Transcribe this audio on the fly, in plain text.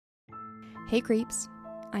Hey creeps,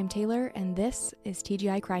 I'm Taylor and this is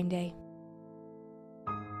TGI Crime Day.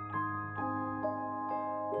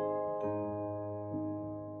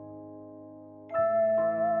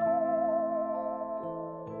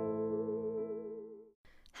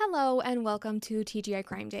 Hello and welcome to TGI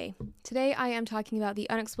Crime Day. Today I am talking about the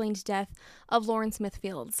unexplained death of Lauren Smith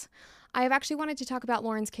Fields. I have actually wanted to talk about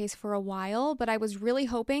Lauren's case for a while, but I was really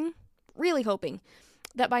hoping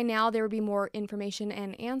that by now there would be more information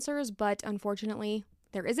and answers, but unfortunately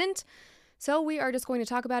there isn't. So we are just going to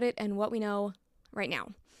talk about it and what we know right now.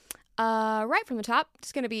 Right from the top,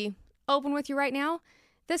 just going to be open with you right now.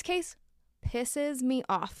 This case pisses me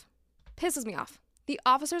off. The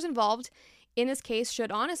officers involved in this case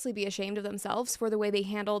should honestly be ashamed of themselves for the way they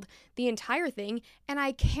handled the entire thing, and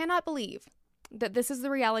I cannot believe that this is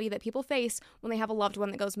the reality that people face when they have a loved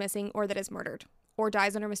one that goes missing or that is murdered or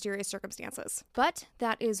dies under mysterious circumstances. But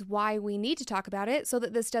that is why we need to talk about it, so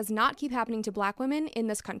that this does not keep happening to Black women in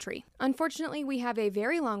this country. Unfortunately, we have a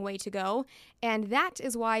very long way to go, and that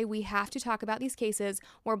is why we have to talk about these cases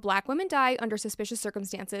where Black women die under suspicious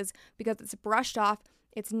circumstances, because it's brushed off,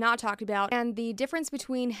 it's not talked about, and the difference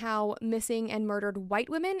between how missing and murdered white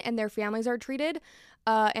women and their families are treated,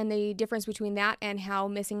 and the difference between that and how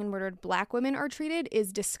missing and murdered Black women are treated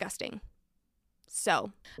is disgusting.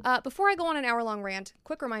 So, before I go on an hour-long rant,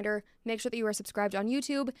 quick reminder, make sure that you are subscribed on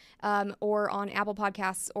YouTube or on Apple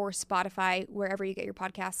Podcasts or Spotify, wherever you get your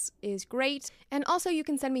podcasts is great. And also, you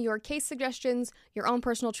can send me your case suggestions, your own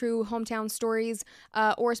personal true hometown stories,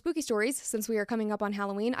 or spooky stories. Since we are coming up on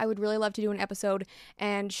Halloween, I would really love to do an episode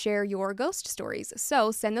and share your ghost stories.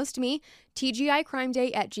 So, send those to me,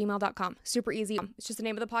 tgicrimeday@gmail.com. Super easy. It's just the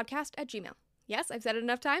name of the podcast at Gmail. Yes, I've said it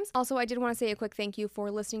enough times. Also, I did want to say a quick thank you for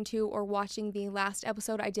listening to or watching the last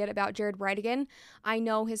episode I did about Jared Bridegan. I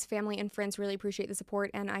know his family and friends really appreciate the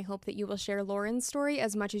support, and I hope that you will share Lauren's story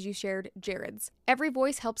as much as you shared Jared's. Every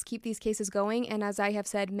voice helps keep these cases going, and as I have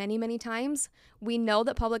said many, many times, we know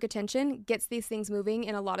that public attention gets these things moving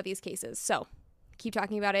in a lot of these cases. So, keep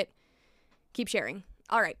talking about it, keep sharing.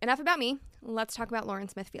 All right, enough about me. Let's talk about Lauren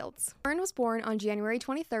Smith Fields. Lauren was born on January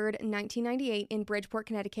 23rd, 1998 in Bridgeport,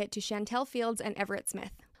 Connecticut to Chantel Fields and Everett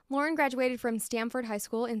Smith. Lauren graduated from Stamford High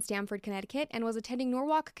School in Stamford, Connecticut and was attending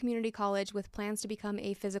Norwalk Community College with plans to become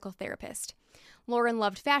a physical therapist. Lauren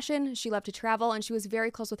loved fashion, she loved to travel, and she was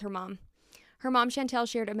very close with her mom. Her mom, Chantel,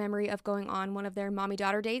 shared a memory of going on one of their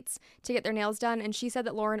mommy-daughter dates to get their nails done, and she said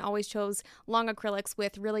that Lauren always chose long acrylics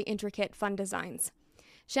with really intricate, fun designs.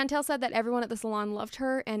 Chantel said that everyone at the salon loved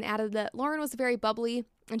her and added that Lauren was very bubbly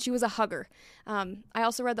and she was a hugger. I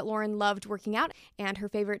also read that Lauren loved working out and her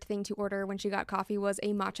favorite thing to order when she got coffee was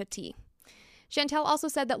a matcha tea. Chantel also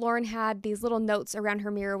said that Lauren had these little notes around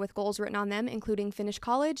her mirror with goals written on them, including finish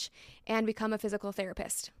college and become a physical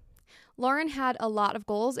therapist. Lauren had a lot of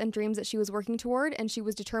goals and dreams that she was working toward, and she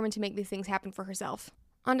was determined to make these things happen for herself.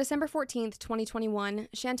 On December 14th, 2021,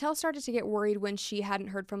 Chantel started to get worried when she hadn't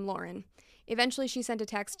heard from Lauren. Eventually, she sent a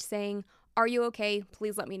text saying, "Are you okay?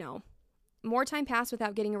 Please let me know." More time passed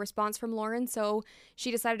without getting a response from Lauren, so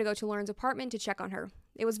she decided to go to Lauren's apartment to check on her.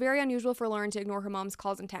 It was very unusual for Lauren to ignore her mom's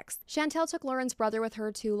calls and texts. Chantel took Lauren's brother with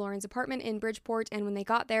her to Lauren's apartment in Bridgeport, and when they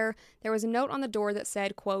got there was a note on the door that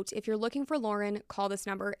said, quote, "If you're looking for Lauren, call this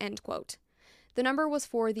number," end quote. The number was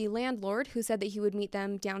for the landlord, who said that he would meet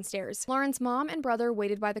them downstairs. Lauren's mom and brother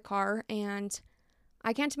waited by the car, and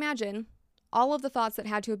I can't imagine all of the thoughts that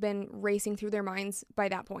had to have been racing through their minds by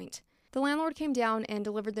that point. The landlord came down and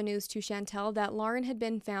delivered the news to Chantel that Lauren had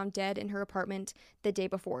been found dead in her apartment the day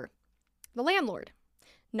before. The landlord,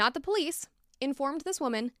 not the police, informed this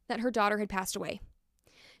woman that her daughter had passed away.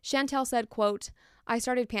 Chantel said, quote, "I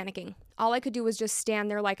started panicking. All I could do was just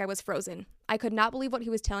stand there like I was frozen. I could not believe what he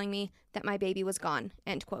was telling me, that my baby was gone,"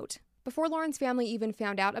 end quote. Before Lauren's family even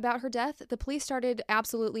found out about her death, the police started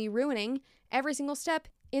absolutely ruining every single step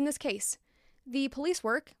in this case. The police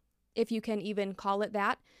work, if you can even call it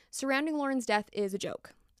that, surrounding Lauren's death is a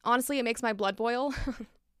joke. Honestly, it makes my blood boil.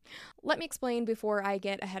 Let me explain before I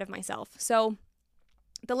get ahead of myself. So,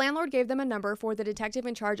 the landlord gave them a number for the detective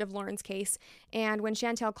in charge of Lauren's case, and when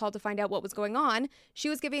Chantel called to find out what was going on, she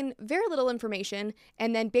was given very little information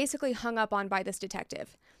and then basically hung up on by this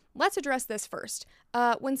detective. Let's address this first.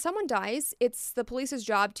 When someone dies, it's the police's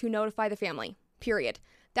job to notify the family, period.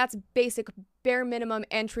 That's basic, bare minimum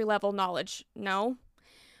entry-level knowledge, no?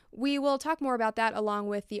 We will talk more about that along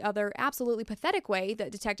with the other absolutely pathetic way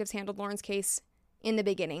that detectives handled Lauren's case in the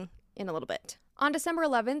beginning in a little bit. On December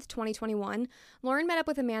 11th, 2021, Lauren met up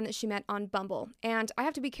with a man that she met on Bumble, and I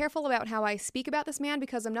have to be careful about how I speak about this man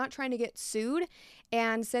because I'm not trying to get sued,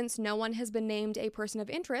 and since no one has been named a person of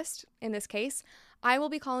interest in this case, I will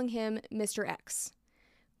be calling him Mr. X.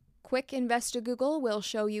 quick Google will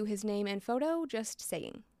show you his name and photo, just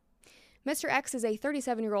saying. Mr. X is a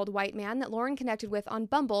 37-year-old white man that Lauren connected with on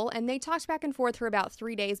Bumble, and they talked back and forth for about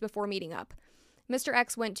 3 days before meeting up. Mr.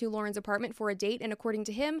 X went to Lauren's apartment for a date, and according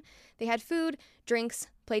to him, they had food, drinks,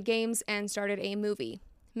 played games, and started a movie.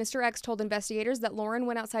 Mr. X told investigators that Lauren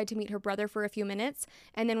went outside to meet her brother for a few minutes,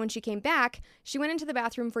 and then when she came back, she went into the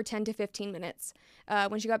bathroom for 10 to 15 minutes.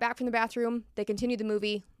 When she got back from the bathroom, they continued the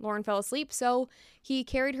movie. Lauren fell asleep, so he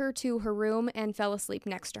carried her to her room and fell asleep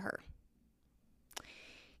next to her.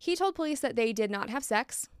 He told police that they did not have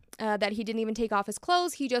sex, that he didn't even take off his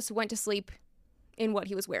clothes, he just went to sleep in what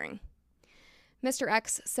he was wearing. Mr.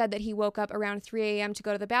 X said that he woke up around 3 a.m. to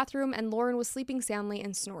go to the bathroom, and Lauren was sleeping soundly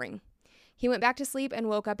and snoring. He went back to sleep and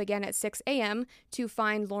woke up again at 6 a.m. to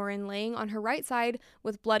find Lauren laying on her right side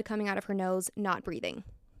with blood coming out of her nose, not breathing.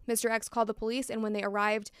 Mr. X called the police, and when they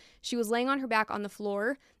arrived, she was laying on her back on the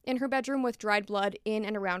floor in her bedroom with dried blood in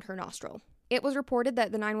and around her nostril. It was reported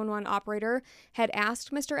that the 911 operator had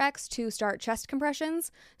asked Mr. X to start chest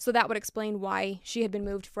compressions, so that would explain why she had been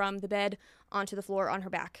moved from the bed onto the floor on her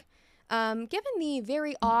back. Given the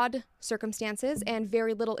very odd circumstances and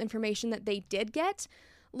very little information that they did get,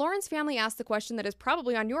 Lauren's family asked the question that is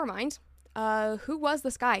probably on your mind. Who was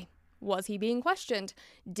this guy? Was he being questioned?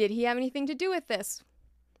 Did he have anything to do with this?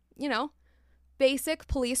 You know, basic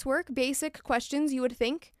police work, basic questions you would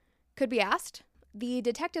think could be asked. The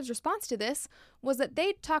detective's response to this was that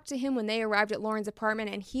they'd talked to him when they arrived at Lauren's apartment,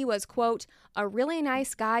 and he was, quote, a really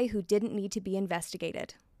nice guy who didn't need to be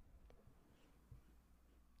investigated.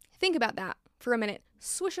 Think about that for a minute.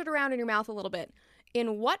 Swish it around in your mouth a little bit.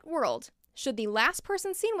 In what world should the last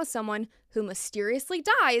person seen with someone who mysteriously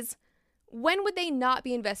dies, when would they not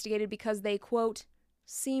be investigated because they, quote,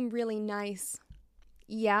 seem really nice?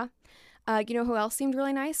 Yeah. You know who else seemed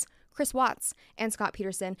really nice? Chris Watts and Scott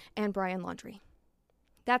Peterson and Brian Laundrie.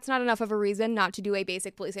 That's not enough of a reason not to do a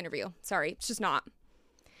basic police interview. Sorry, it's just not.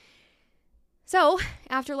 So,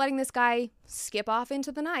 after letting this guy skip off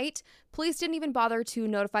into the night, police didn't even bother to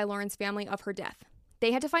notify Lauren's family of her death.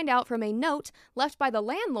 They had to find out from a note left by the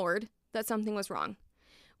landlord that something was wrong.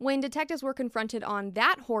 When detectives were confronted on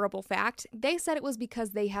that horrible fact, they said it was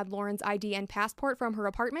because they had Lauren's ID and passport from her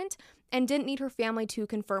apartment and didn't need her family to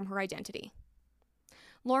confirm her identity.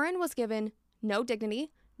 Lauren was given no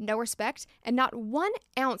dignity, no respect, and not 1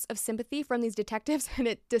 ounce of sympathy from these detectives, and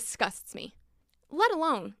it disgusts me. Let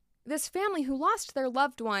alone this family who lost their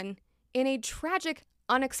loved one in a tragic,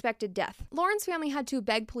 unexpected death. Lauren's family had to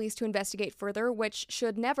beg police to investigate further, which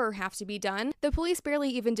should never have to be done. The police barely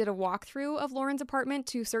even did a walkthrough of Lauren's apartment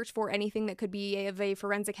to search for anything that could be of a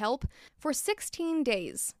forensic help. For 16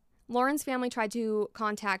 days, Lauren's family tried to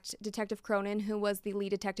contact Detective Cronin, who was the lead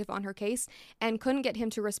detective on her case, and couldn't get him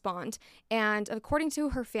to respond. And according to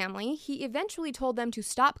her family, he eventually told them to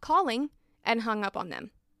stop calling and hung up on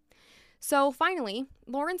them. So finally,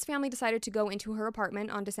 Lauren's family decided to go into her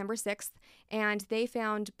apartment on December 6th, and they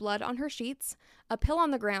found blood on her sheets, a pill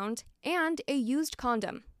on the ground, and a used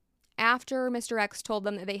condom, after Mr. X told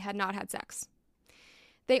them that they had not had sex.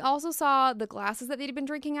 They also saw the glasses that they'd been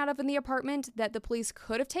drinking out of in the apartment that the police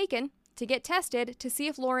could have taken to get tested to see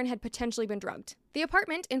if Lauren had potentially been drugged. The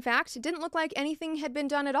apartment, in fact, didn't look like anything had been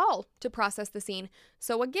done at all to process the scene.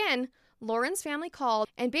 So again, Lauren's family called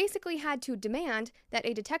and basically had to demand that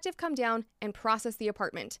a detective come down and process the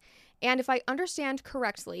apartment. And if I understand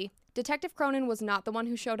correctly, Detective Cronin was not the one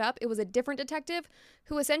who showed up. It was a different detective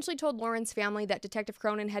who essentially told Lauren's family that Detective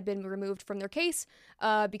Cronin had been removed from their case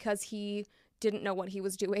because he didn't know what he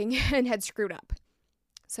was doing and had screwed up.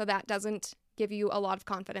 So that doesn't give you a lot of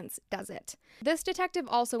confidence, does it? This detective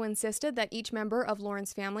also insisted that each member of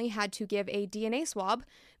Lauren's family had to give a DNA swab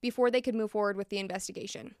before they could move forward with the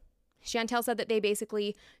investigation. Chantel said that they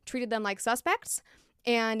basically treated them like suspects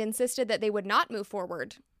and insisted that they would not move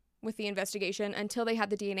forward with the investigation until they had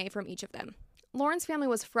the DNA from each of them. Lauren's family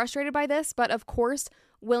was frustrated by this, but of course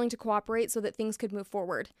willing to cooperate so that things could move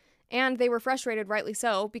forward. And they were frustrated, rightly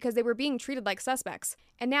so, because they were being treated like suspects.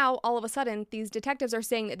 And now, all of a sudden, these detectives are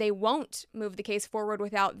saying that they won't move the case forward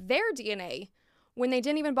without their DNA, when they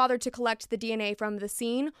didn't even bother to collect the DNA from the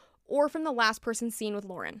scene or from the last person seen with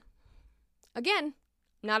Lauren. Again,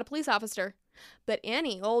 not a police officer, but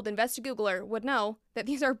any old Googler would know that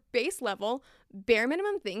these are base level, bare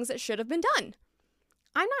minimum things that should have been done.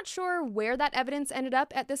 I'm not sure where that evidence ended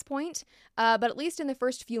up at this point, but at least in the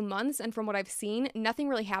first few months, and from what I've seen, nothing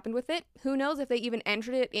really happened with it. Who knows if they even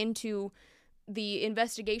entered it into the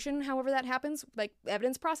investigation, however that happens, like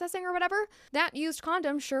evidence processing or whatever. That used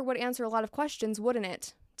condom sure would answer a lot of questions, wouldn't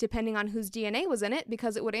it? Depending on whose DNA was in it,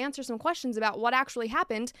 because it would answer some questions about what actually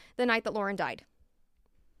happened the night that Lauren died.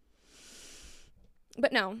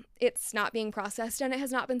 But no, it's not being processed and it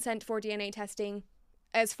has not been sent for DNA testing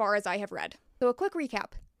as far as I have read. So a quick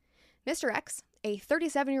recap. Mr. X, a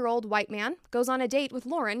 37-year-old white man, goes on a date with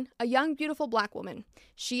Lauren, a young, beautiful black woman.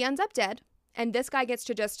 She ends up dead, and this guy gets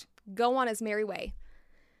to just go on his merry way.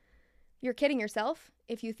 You're kidding yourself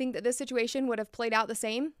if you think that this situation would have played out the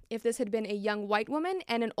same if this had been a young white woman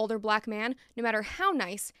and an older black man, no matter how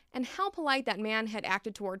nice and how polite that man had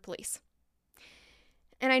acted toward police.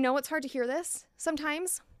 And I know it's hard to hear this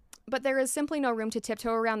sometimes, but there is simply no room to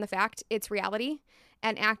tiptoe around the fact it's reality,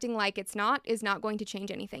 and acting like it's not is not going to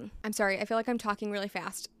change anything. I'm sorry, I feel like I'm talking really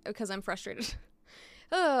fast because I'm frustrated.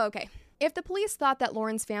 Oh, okay. If the police thought that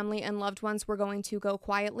Lauren's family and loved ones were going to go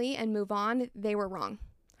quietly and move on, they were wrong.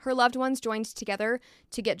 Her loved ones joined together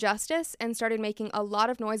to get justice and started making a lot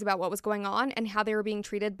of noise about what was going on and how they were being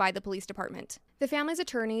treated by the police department. The family's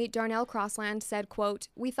attorney, Darnell Crossland, said, quote,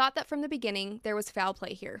 "We thought that from the beginning there was foul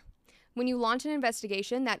play here. When you launch an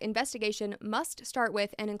investigation, that investigation must start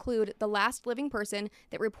with and include the last living person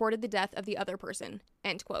that reported the death of the other person."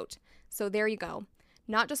 End quote. So there you go.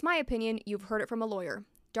 Not just my opinion, you've heard it from a lawyer.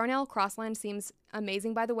 Darnell Crossland seems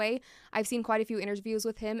amazing, by the way. I've seen quite a few interviews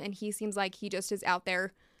with him, and he seems like he just is out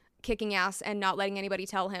there kicking ass and not letting anybody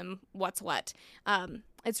tell him what's what.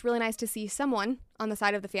 It's really nice to see someone on the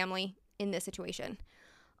side of the family in this situation.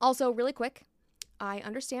 Also, really quick, I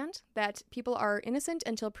understand that people are innocent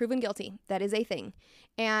until proven guilty. That is a thing.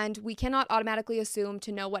 And we cannot automatically assume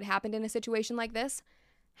to know what happened in a situation like this.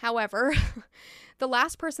 However, the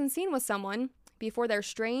last person seen with someone before their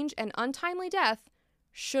strange and untimely death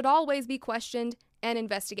should always be questioned and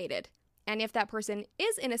investigated. And if that person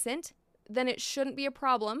is innocent, then it shouldn't be a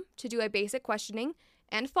problem to do a basic questioning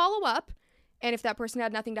and follow up. And if that person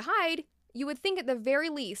had nothing to hide, you would think at the very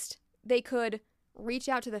least they could reach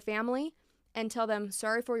out to the family and tell them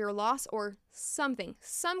sorry for your loss or something,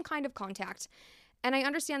 some kind of contact. And I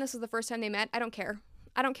understand this was the first time they met. I don't care.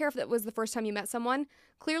 I don't care if that was the first time you met someone.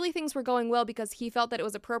 Clearly things were going well because he felt that it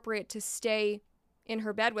was appropriate to stay in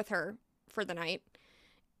her bed with her for the night.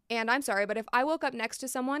 And I'm sorry, but if I woke up next to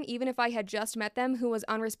someone, even if I had just met them, who was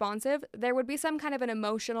unresponsive, there would be some kind of an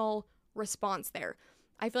emotional response there.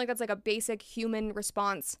 I feel like that's like a basic human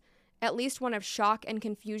response, at least one of shock and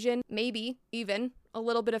confusion, maybe even a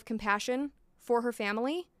little bit of compassion for her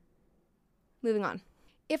family. Moving on.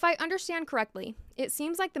 If I understand correctly, it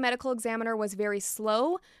seems like the medical examiner was very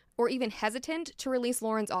slow or even hesitant to release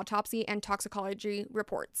Lauren's autopsy and toxicology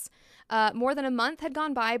reports. More than a month had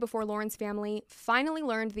gone by before Lauren's family finally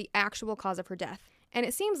learned the actual cause of her death. And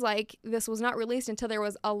it seems like this was not released until there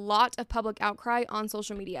was a lot of public outcry on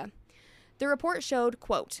social media. The report showed,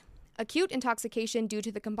 quote, "acute intoxication due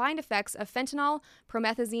to the combined effects of fentanyl,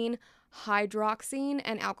 promethazine, hydroxine,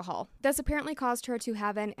 and alcohol. This apparently caused her to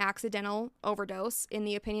have an accidental overdose, in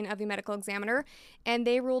the opinion of the medical examiner, and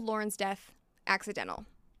they ruled Lauren's death accidental."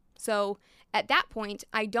 So at that point,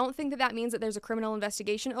 I don't think that that means that there's a criminal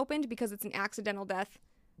investigation opened because it's an accidental death.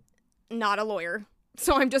 Not a lawyer.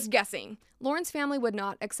 So I'm just guessing. Lauren's family would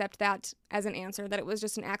not accept that as an answer, that it was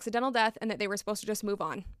just an accidental death and that they were supposed to just move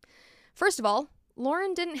on. First of all,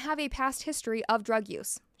 Lauren didn't have a past history of drug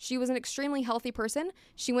use. She was an extremely healthy person.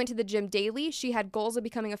 She went to the gym daily. She had goals of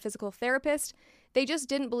becoming a physical therapist. They just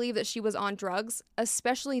didn't believe that she was on drugs,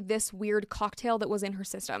 especially this weird cocktail that was in her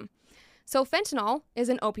system. So fentanyl is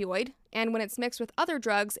an opioid, and when it's mixed with other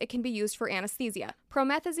drugs, it can be used for anesthesia.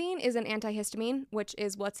 Promethazine is an antihistamine, which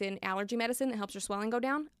is what's in allergy medicine that helps your swelling go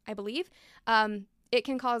down, I believe. It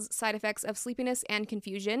can cause side effects of sleepiness and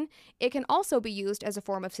confusion. It can also be used as a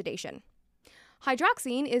form of sedation.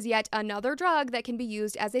 Hydroxine is yet another drug that can be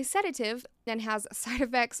used as a sedative and has side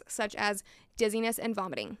effects such as dizziness and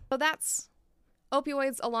vomiting. So that's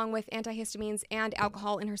opioids along with antihistamines and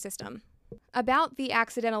alcohol in her system. About the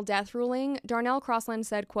accidental death ruling, Darnell Crossland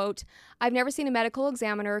said, quote, "I've never seen a medical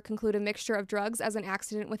examiner conclude a mixture of drugs as an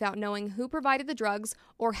accident without knowing who provided the drugs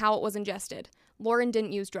or how it was ingested. Lauren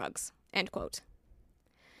didn't use drugs." End quote.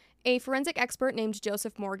 A forensic expert named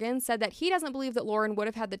Joseph Morgan said that he doesn't believe that Lauren would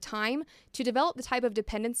have had the time to develop the type of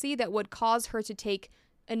dependency that would cause her to take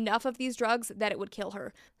enough of these drugs that it would kill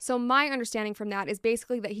her. So my understanding from that is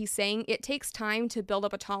basically that he's saying it takes time to build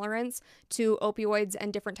up a tolerance to opioids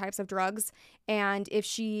and different types of drugs. And if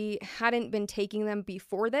she hadn't been taking them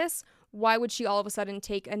before this, why would she all of a sudden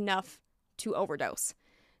take enough to overdose?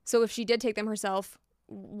 So if she did take them herself,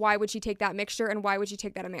 why would she take that mixture and why would she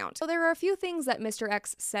take that amount? So there are a few things that Mr.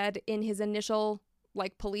 X said in his initial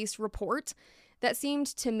police report that seemed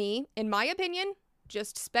to me, in my opinion,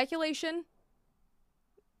 just speculation.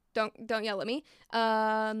 Don't yell at me.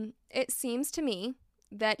 It seems to me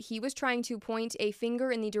that he was trying to point a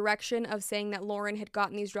finger in the direction of saying that Lauren had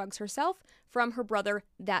gotten these drugs herself from her brother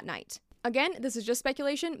that night. Again, this is just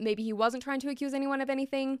speculation. Maybe he wasn't trying to accuse anyone of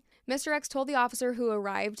anything. Mr. X told the officer who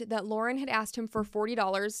arrived that Lauren had asked him for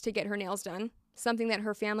 $40 to get her nails done, something that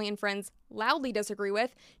her family and friends loudly disagree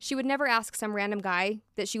with. She would never ask some random guy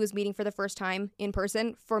that she was meeting for the first time in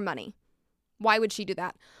person for money. Why would she do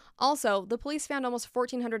that? Also, the police found almost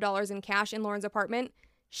 $1,400 in cash in Lauren's apartment.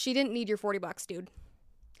 She didn't need your $40, dude.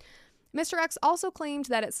 Mr. X also claimed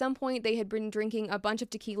that at some point they had been drinking a bunch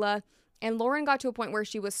of tequila, and Lauren got to a point where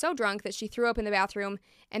she was so drunk that she threw up in the bathroom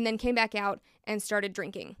and then came back out and started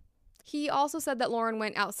drinking. He also said that Lauren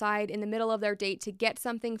went outside in the middle of their date to get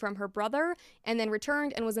something from her brother and then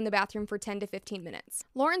returned and was in the bathroom for 10 to 15 minutes.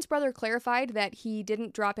 Lauren's brother clarified that he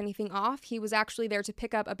didn't drop anything off. He was actually there to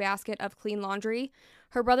pick up a basket of clean laundry.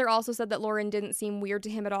 Her brother also said that Lauren didn't seem weird to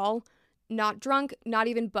him at all. Not drunk, not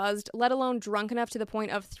even buzzed, let alone drunk enough to the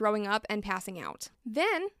point of throwing up and passing out.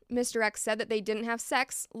 Then, Mr. X said that they didn't have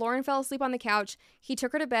sex. Lauren fell asleep on the couch. He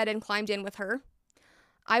took her to bed and climbed in with her.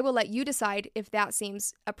 I will let you decide if that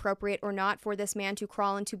seems appropriate or not for this man to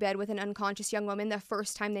crawl into bed with an unconscious young woman the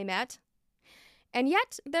first time they met. And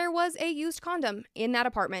yet, there was a used condom in that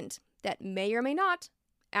apartment that may or may not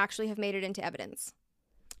actually have made it into evidence.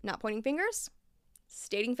 Not pointing fingers,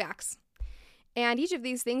 stating facts. And each of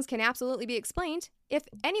these things can absolutely be explained if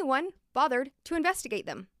anyone bothered to investigate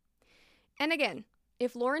them. And again,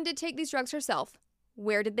 if Lauren did take these drugs herself,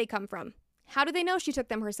 where did they come from? How do they know she took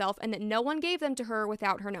them herself and that no one gave them to her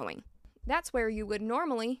without her knowing? That's where you would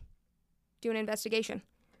normally do an investigation.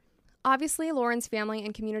 Obviously, Lauren's family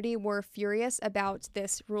and community were furious about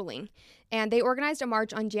this ruling, and they organized a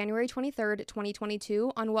march on January 23rd,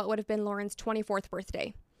 2022, on what would have been Lauren's 24th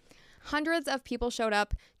birthday. Hundreds of people showed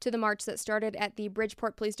up to the march that started at the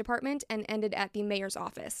Bridgeport Police Department and ended at the mayor's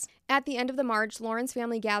office. At the end of the march, Lauren's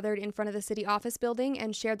family gathered in front of the city office building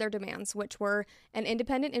and shared their demands, which were an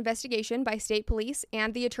independent investigation by state police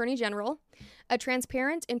and the attorney general, a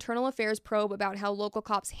transparent internal affairs probe about how local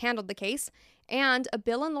cops handled the case, and a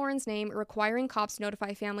bill in Lauren's name requiring cops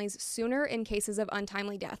notify families sooner in cases of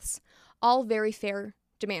untimely deaths. All very fair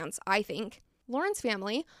demands, I think. Lauren's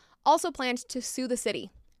family also planned to sue the city.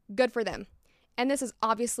 Good for them. And this is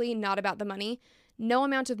obviously not about the money. No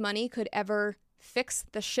amount of money could ever fix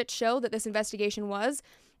the shit show that this investigation was.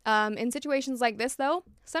 In situations like this, though,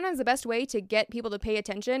 sometimes the best way to get people to pay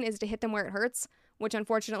attention is to hit them where it hurts, which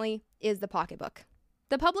unfortunately is the pocketbook.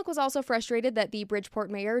 The public was also frustrated that the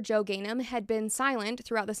Bridgeport mayor, Joe Gainham, had been silent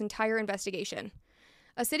throughout this entire investigation.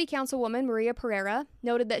 A city councilwoman, Maria Pereira,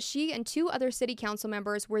 noted that she and 2 other city council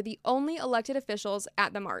members were the only elected officials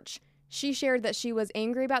at the march. She shared that she was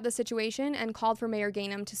angry about the situation and called for Mayor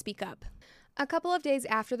Gainham to speak up. A couple of days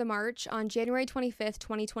after the march, on January 25th,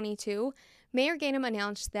 2022, Mayor Gainham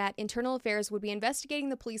announced that Internal Affairs would be investigating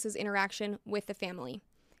the police's interaction with the family.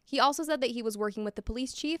 He also said that he was working with the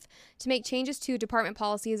police chief to make changes to department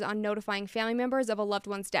policies on notifying family members of a loved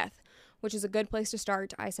one's death, which is a good place to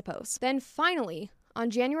start, I suppose. Then finally, on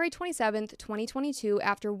January 27th, 2022,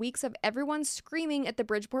 after weeks of everyone screaming at the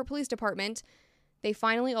Bridgeport Police Department, they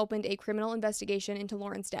finally opened a criminal investigation into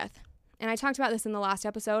Lauren's death. And I talked about this in the last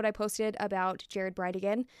episode I posted about Jared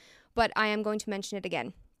Bridegan, but I am going to mention it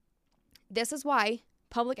again. This is why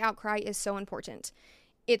public outcry is so important.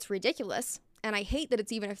 It's ridiculous, and I hate that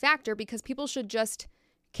it's even a factor because people should just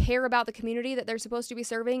care about the community that they're supposed to be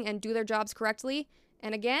serving and do their jobs correctly.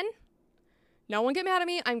 And again, no one get mad at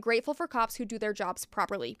me. I'm grateful for cops who do their jobs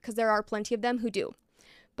properly because there are plenty of them who do.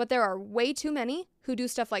 But there are way too many who do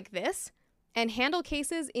stuff like this and handle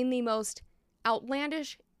cases in the most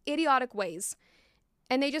outlandish, idiotic ways.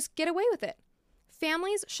 And they just get away with it.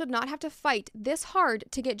 Families should not have to fight this hard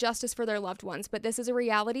to get justice for their loved ones, but this is a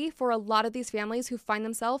reality for a lot of these families who find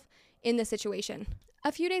themselves in this situation.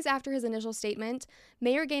 A few days after his initial statement,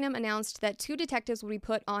 Mayor Gainham announced that 2 detectives would be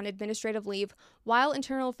put on administrative leave while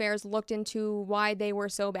Internal Affairs looked into why they were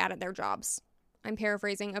so bad at their jobs. I'm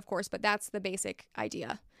paraphrasing, of course, but that's the basic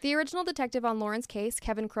idea. The original detective on Lauren's case,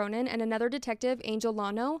 Kevin Cronin, and another detective, Angel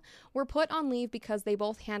Lano, were put on leave because they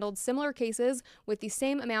both handled similar cases with the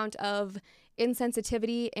same amount of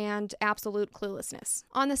insensitivity and absolute cluelessness.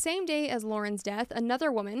 On the same day as Lauren's death,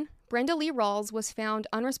 another woman, Brenda Lee Rawls, was found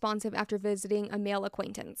unresponsive after visiting a male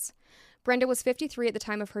acquaintance. Brenda was 53 at the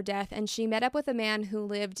time of her death, and she met up with a man who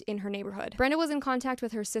lived in her neighborhood. Brenda was in contact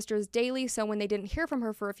with her sisters daily, so when they didn't hear from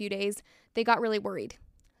her for a few days, they got really worried.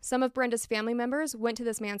 Some of Brenda's family members went to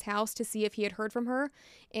this man's house to see if he had heard from her,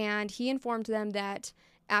 and he informed them that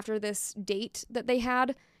after this date that they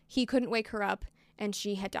had, he couldn't wake her up, and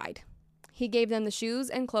she had died. He gave them the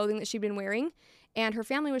shoes and clothing that she'd been wearing, and her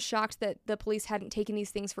family was shocked that the police hadn't taken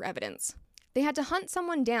these things for evidence. They had to hunt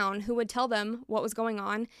someone down who would tell them what was going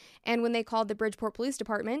on, and when they called the Bridgeport Police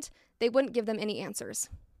Department, they wouldn't give them any answers.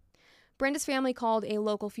 Brenda's family called a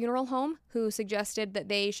local funeral home who suggested that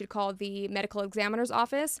they should call the medical examiner's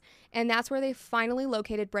office, and that's where they finally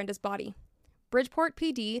located Brenda's body. Bridgeport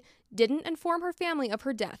PD didn't inform her family of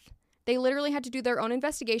her death. They literally had to do their own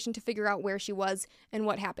investigation to figure out where she was and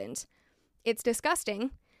what happened. It's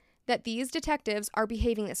disgusting that these detectives are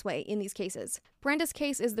behaving this way in these cases. Brenda's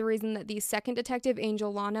case is the reason that the second detective,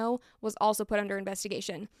 Angel Lano, was also put under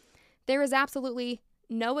investigation. There is absolutely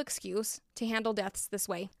no excuse to handle deaths this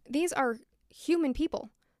way. These are human people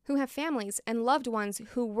who have families and loved ones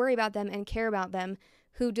who worry about them and care about them,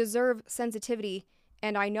 who deserve sensitivity,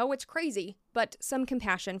 and I know it's crazy, but some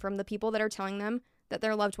compassion from the people that are telling them that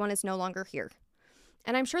their loved one is no longer here.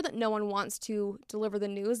 And I'm sure that no one wants to deliver the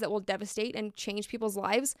news that will devastate and change people's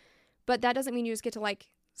lives, but that doesn't mean you just get to,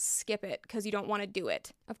 skip it because you don't want to do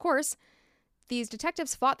it. Of course, these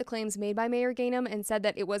detectives fought the claims made by Mayor Gainham and said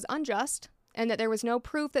that it was unjust and that there was no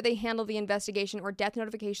proof that they handled the investigation or death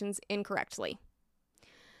notifications incorrectly.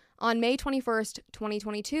 On May 21st,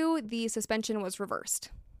 2022, the suspension was reversed.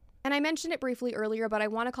 And I mentioned it briefly earlier, but I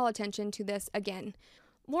want to call attention to this again.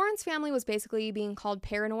 Lauren's family was basically being called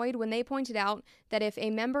paranoid when they pointed out that if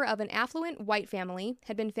a member of an affluent white family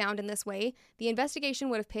had been found in this way, the investigation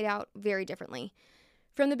would have paid out very differently.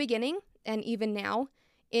 From the beginning, and even now,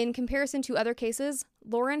 in comparison to other cases,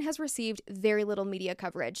 Lauren has received very little media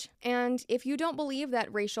coverage. And if you don't believe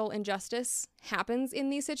that racial injustice happens in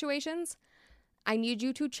these situations, I need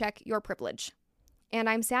you to check your privilege. And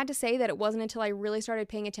I'm sad to say that it wasn't until I really started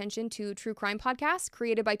paying attention to true crime podcasts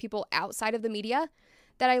created by people outside of the media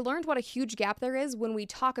that I learned what a huge gap there is when we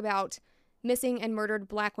talk about missing and murdered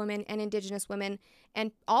Black women and Indigenous women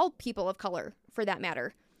and all people of color, for that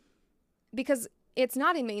matter. Because it's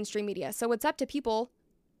not in mainstream media, so it's up to people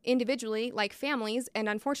individually, like families, and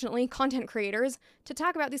unfortunately content creators, to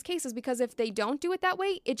talk about these cases, because if they don't do it that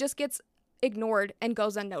way, it just gets ignored and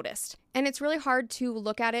goes unnoticed. And it's really hard to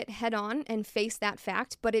look at it head on and face that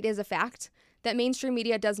fact, but it is a fact that mainstream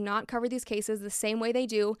media does not cover these cases the same way they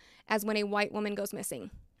do as when a white woman goes missing.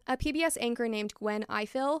 A PBS anchor named Gwen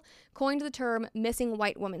Ifill coined the term missing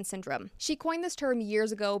white woman syndrome. She coined this term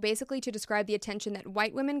years ago basically to describe the attention that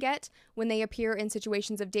white women get when they appear in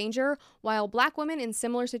situations of danger, while Black women in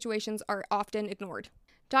similar situations are often ignored.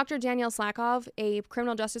 Dr. Danielle Slakoff, a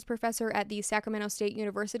criminal justice professor at the Sacramento State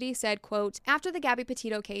University, said, quote, "After the Gabby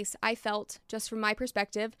Petito case, I felt, just from my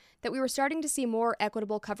perspective, that we were starting to see more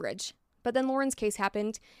equitable coverage. But then Lauren's case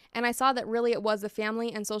happened, and I saw that really it was the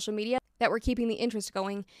family and social media that were keeping the interest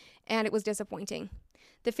going, and it was disappointing.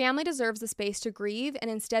 The family deserves the space to grieve,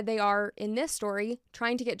 and instead they are, in this story,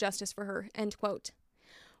 trying to get justice for her," end quote.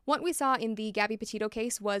 What we saw in the Gabby Petito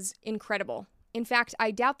case was incredible. In fact,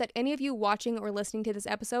 I doubt that any of you watching or listening to this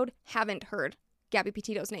episode haven't heard Gabby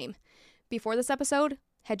Petito's name. Before this episode,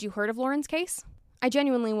 had you heard of Lauren's case? I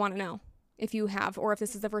genuinely want to know if you have, or if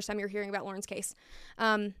this is the first time you're hearing about Lauren's case.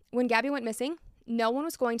 When Gabby went missing, no one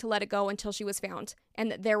was going to let it go until she was found,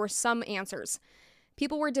 and there were some answers.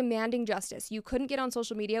 People were demanding justice. You couldn't get on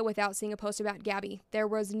social media without seeing a post about Gabby. There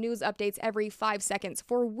was news updates every 5 seconds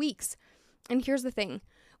for weeks. And here's the thing.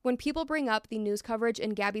 When people bring up the news coverage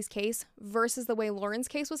in Gabby's case versus the way Lauren's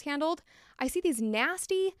case was handled, I see these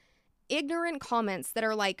nasty, ignorant comments that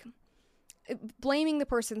are like blaming the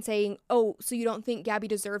person, saying, "Oh, so you don't think Gabby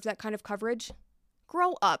deserves that kind of coverage?"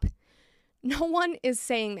 Grow up. No one is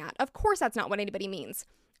saying that. Of course, that's not what anybody means.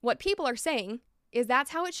 What people are saying is that's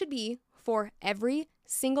how it should be for every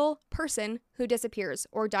single person who disappears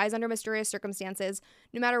or dies under mysterious circumstances,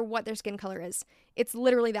 no matter what their skin color is. It's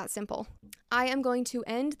literally that simple. I am going to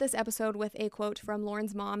end this episode with a quote from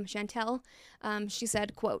Lauren's mom, Chantel. She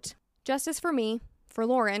said, quote, "Justice for me, for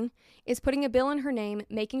Lauren, is putting a bill in her name,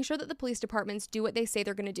 making sure that the police departments do what they say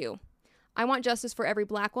they're going to do. I want justice for every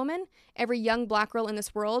Black woman, every young Black girl in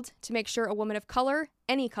this world, to make sure a woman of color,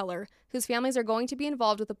 any color, whose families are going to be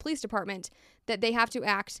involved with the police department, that they have to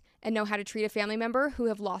act and know how to treat a family member who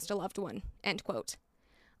have lost a loved one," end quote.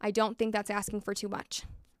 I don't think that's asking for too much.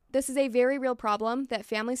 This is a very real problem that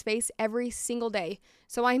families face every single day,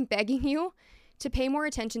 so I'm begging you to pay more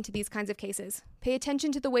attention to these kinds of cases. Pay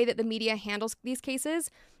attention to the way that the media handles these cases,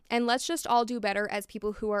 and let's just all do better as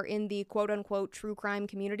people who are in the quote-unquote true crime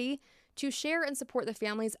community to share and support the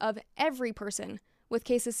families of every person with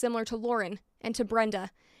cases similar to Lauren and to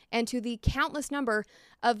Brenda and to the countless number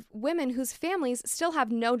of women whose families still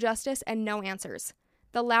have no justice and no answers.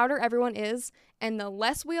 The louder everyone is, and the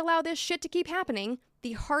less we allow this shit to keep happening,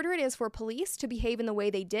 the harder it is for police to behave in the way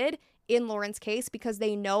they did in Lauren's case because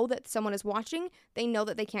they know that someone is watching. They know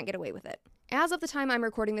that they can't get away with it. As of the time I'm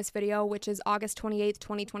recording this video, which is August 28th,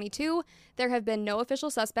 2022, there have been no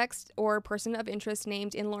official suspects or person of interest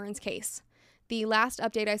named in Lauren's case. The last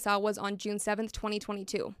update I saw was on June 7th,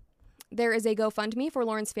 2022. There is a GoFundMe for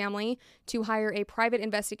Lauren's family to hire a private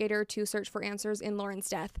investigator to search for answers in Lauren's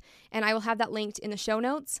death. And I will have that linked in the show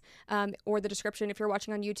notes or the description if you're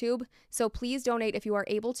watching on YouTube. So please donate if you are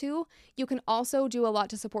able to. You can also do a lot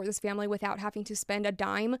to support this family without having to spend a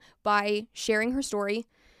dime by sharing her story,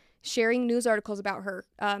 sharing news articles about her,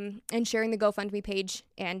 and sharing the GoFundMe page,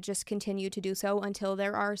 and just continue to do so until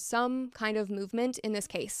there are some kind of movement in this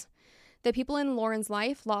case. The people in Lauren's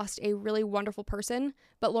life lost a really wonderful person,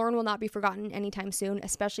 but Lauren will not be forgotten anytime soon,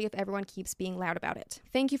 especially if everyone keeps being loud about it.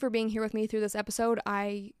 Thank you for being here with me through this episode.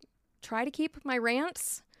 I try to keep my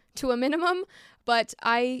rants to a minimum, but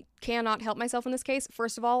I cannot help myself in this case.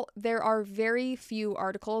 First of all, there are very few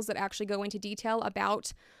articles that actually go into detail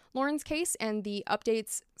about Lauren's case and the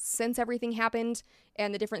updates since everything happened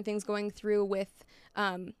and the different things going through with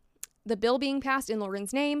the bill being passed in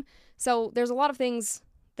Lauren's name. So there's a lot of things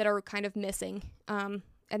that are kind of missing, and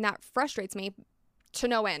that frustrates me to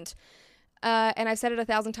no end. And I've said it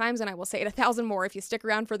 1,000 times, and I will say it 1,000 more if you stick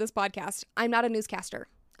around for this podcast. I'm not a newscaster.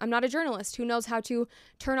 I'm not a journalist who knows how to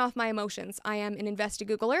turn off my emotions. I am an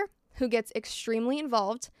investigoogler who gets extremely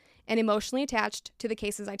involved and emotionally attached to the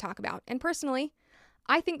cases I talk about. And personally,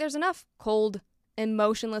 I think there's enough cold,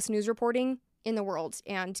 emotionless news reporting in the world,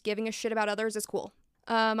 and giving a shit about others is cool.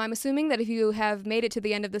 I'm assuming that if you have made it to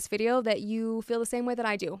the end of this video that you feel the same way that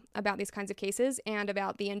I do about these kinds of cases and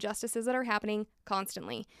about the injustices that are happening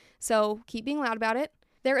constantly. So keep being loud about it.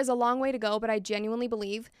 There is a long way to go, but I genuinely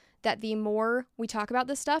believe that the more we talk about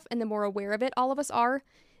this stuff and the more aware of it all of us are,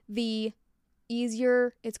 the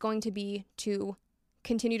easier it's going to be to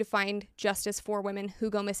continue to find justice for women who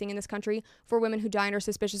go missing in this country, for women who die under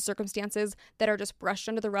suspicious circumstances that are just brushed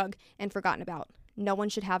under the rug and forgotten about. No one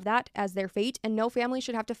should have that as their fate, and no family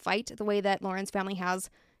should have to fight the way that Lauren's family has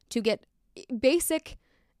to get basic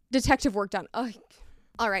detective work done. Ugh.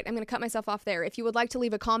 All right, I'm going to cut myself off there. If you would like to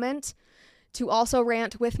leave a comment to also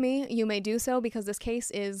rant with me, you may do so, because this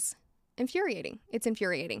case is infuriating. It's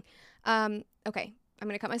infuriating. Okay, I'm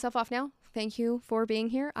going to cut myself off now. Thank you for being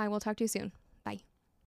here. I will talk to you soon.